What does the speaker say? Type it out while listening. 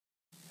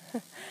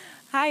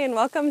Hi, and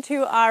welcome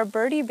to our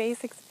Birdie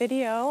Basics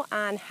video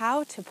on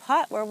how to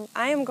putt, where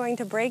I am going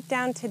to break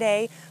down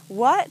today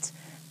what,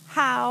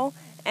 how,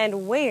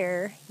 and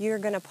where you're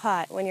going to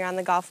putt when you're on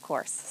the golf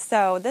course.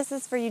 So this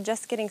is for you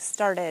just getting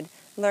started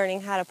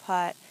learning how to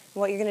putt,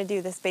 what you're going to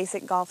do, this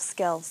basic golf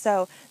skill.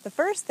 So the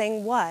first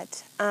thing,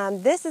 what?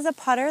 This is a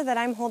putter that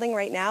I'm holding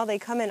right now. They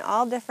come in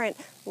all different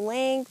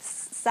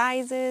lengths,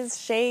 sizes,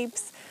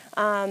 shapes,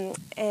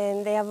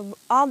 and they have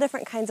all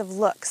different kinds of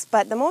looks.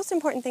 But the most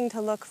important thing to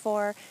look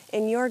for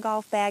in your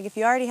golf bag, if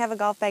you already have a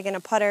golf bag and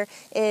a putter,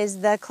 is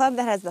the club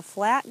that has the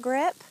flat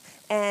grip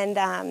and,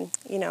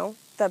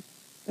 the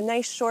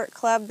nice short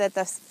club that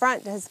the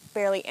front has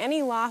barely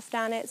any loft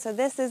on it. So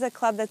this is a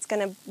club that's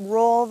going to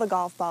roll the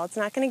golf ball. It's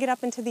not going to get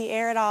up into the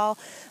air at all.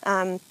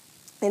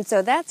 And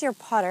so that's your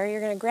putter. You're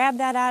going to grab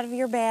that out of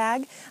your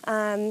bag.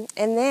 And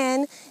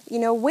then,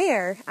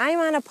 where? I'm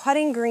on a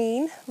putting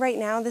green right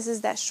now. This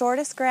is that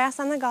shortest grass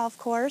on the golf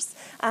course.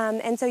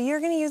 And so you're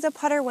going to use a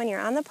putter when you're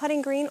on the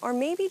putting green or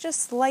maybe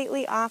just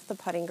slightly off the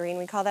putting green.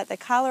 We call that the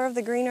collar of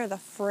the green or the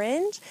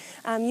fringe.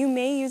 You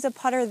may use a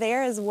putter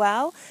there as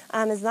well.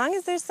 As long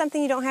as there's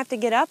something you don't have to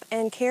get up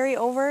and carry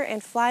over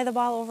and fly the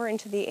ball over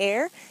into the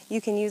air,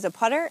 you can use a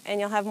putter and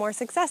you'll have more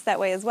success that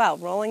way as well.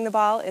 Rolling the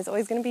ball is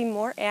always going to be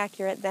more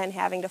accurate than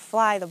having to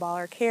fly the ball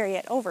or carry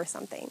it over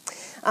something.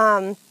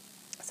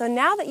 So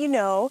now that you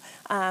know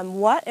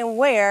what and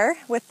where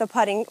with the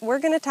putting, we're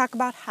going to talk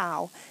about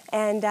how.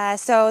 And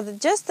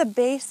just the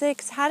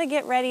basics, how to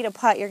get ready to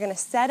putt, you're going to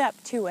set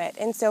up to it.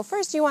 And so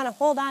first you want to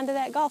hold on to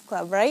that golf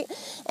club, right?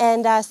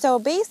 And so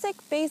basic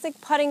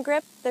putting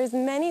grip, there's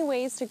many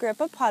ways to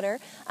grip a putter,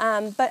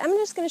 but I'm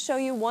just going to show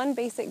you one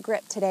basic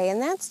grip today, and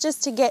that's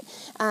just to get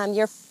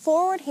your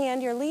forward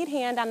hand, your lead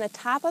hand on the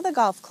top of the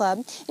golf club,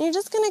 and you're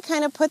just going to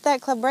kind of put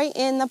that club right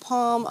in the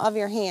palm of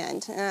your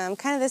hand,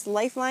 kind of this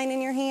lifeline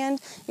in your hand.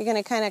 You're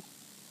going to kind of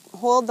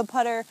hold the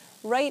putter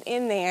right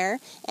in there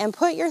and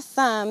put your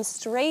thumb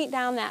straight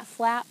down that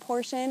flat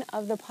portion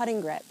of the putting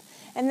grip.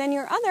 And then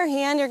your other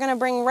hand, you're going to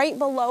bring right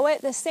below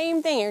it, the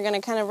same thing. You're going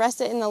to kind of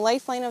rest it in the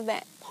lifeline of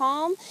that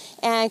palm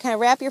and kind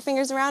of wrap your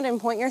fingers around and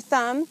point your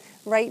thumb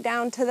right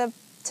down to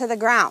the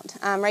ground,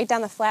 right down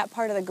the flat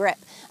part of the grip.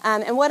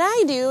 And what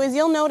I do is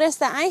you'll notice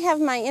that I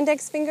have my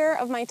index finger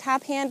of my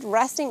top hand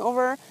resting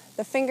over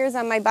the fingers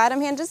on my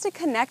bottom hand just to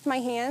connect my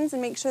hands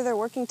and make sure they're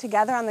working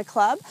together on the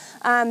club.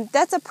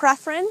 That's a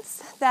preference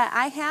that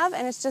I have,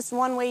 and it's just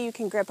one way you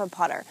can grip a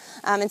putter.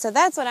 And so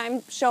that's what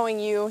I'm showing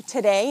you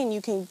today, and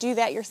you can do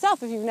that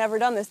yourself if you've never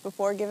done this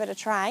before. Give it a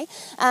try.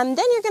 Then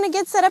you're going to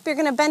get set up. You're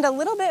going to bend a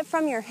little bit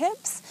from your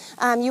hips.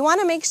 You want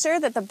to make sure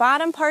that the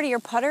bottom part of your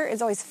putter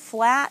is always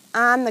flat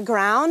on the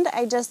ground.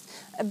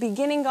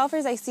 Beginning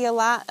golfers, I see a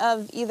lot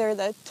of either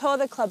the toe of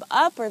the club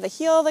up or the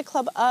heel of the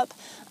club up,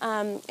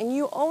 and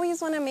you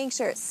always want to make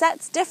sure it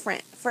sets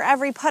different for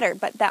every putter,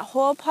 but that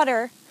whole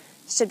putter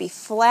should be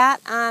flat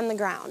on the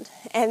ground,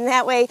 and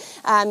that way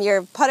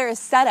your putter is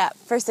set up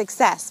for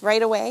success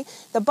right away.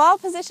 The ball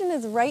position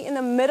is right in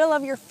the middle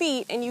of your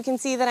feet, and you can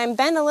see that I'm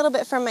bent a little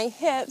bit from my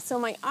hips, so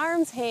my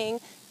arms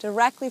hang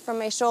directly from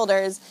my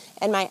shoulders,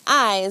 and my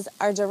eyes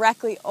are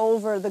directly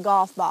over the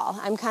golf ball.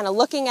 I'm kind of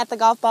looking at the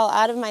golf ball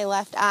out of my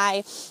left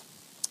eye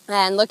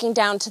and looking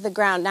down to the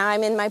ground. Now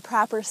I'm in my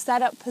proper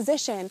setup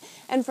position,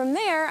 and from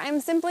there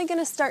I'm simply going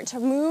to start to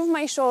move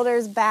my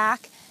shoulders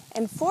back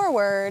and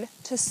forward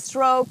to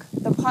stroke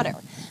the putter.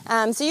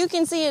 So you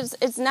can see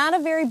it's not a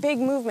very big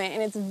movement,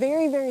 and it's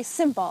very, very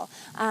simple.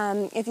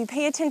 If you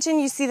pay attention,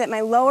 you see that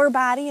my lower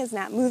body is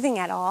not moving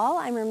at all.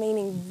 I'm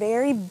remaining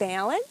very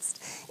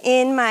balanced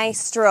in my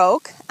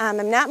stroke.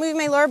 I'm not moving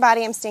my lower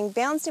body. I'm staying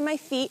balanced in my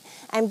feet.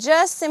 I'm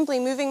just simply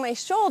moving my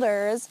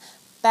shoulders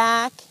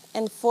back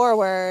and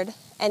forward,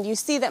 and you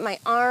see that my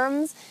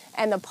arms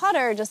and the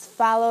putter just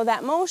follow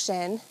that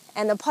motion,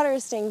 and the putter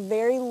is staying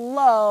very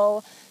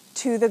low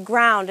to the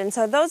ground. And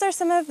so those are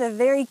some of the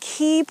very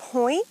key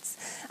points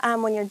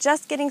when you're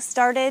just getting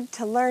started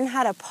to learn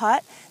how to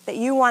putt that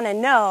you want to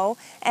know.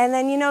 And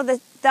then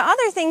the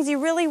other things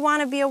you really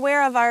want to be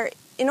aware of are,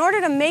 in order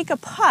to make a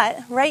putt,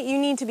 right, you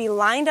need to be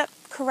lined up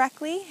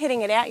correctly,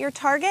 hitting it at your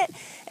target,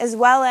 as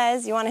well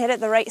as you want to hit it at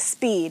the right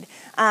speed.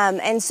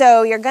 And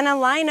so you're going to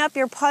line up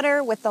your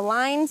putter with the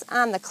lines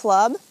on the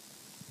club.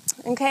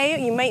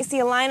 Okay, you might see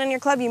a line on your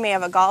club. You may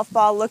have a golf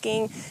ball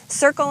looking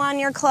circle on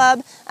your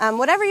club.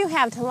 Whatever you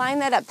have to line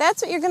that up,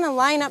 that's what you're going to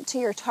line up to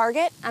your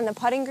target on the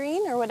putting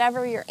green or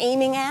whatever you're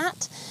aiming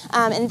at.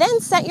 And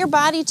then set your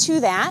body to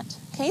that.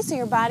 Okay, so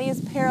your body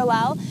is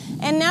parallel.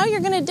 And now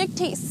you're going to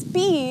dictate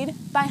speed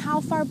by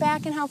how far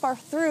back and how far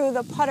through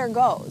the putter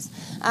goes.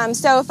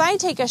 So if I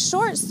take a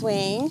short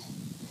swing,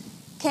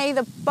 okay,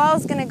 the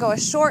ball's going to go a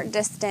short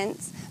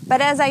distance.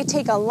 But as I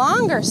take a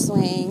longer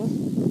swing,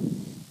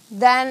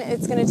 then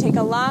it's going to take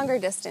a longer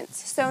distance.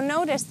 So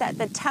notice that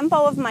the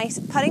tempo of my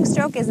putting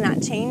stroke is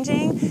not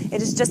changing.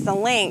 It is just the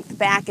length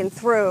back and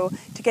through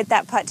to get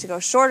that putt to go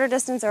shorter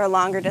distance or a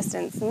longer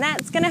distance. And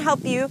that's going to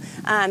help you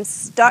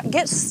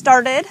get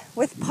started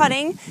with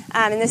putting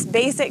in this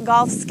basic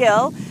golf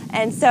skill.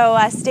 And so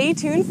stay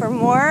tuned for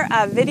more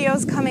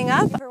videos coming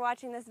up. Thank you for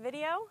watching this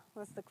video.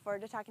 Let's look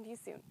forward to talking to you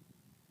soon.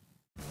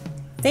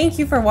 Thank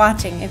you for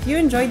watching. If you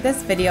enjoyed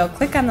this video,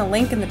 click on the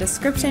link in the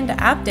description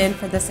to opt in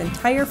for this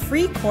entire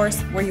free course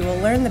where you will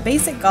learn the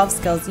basic golf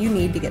skills you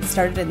need to get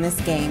started in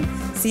this game.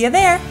 See you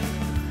there!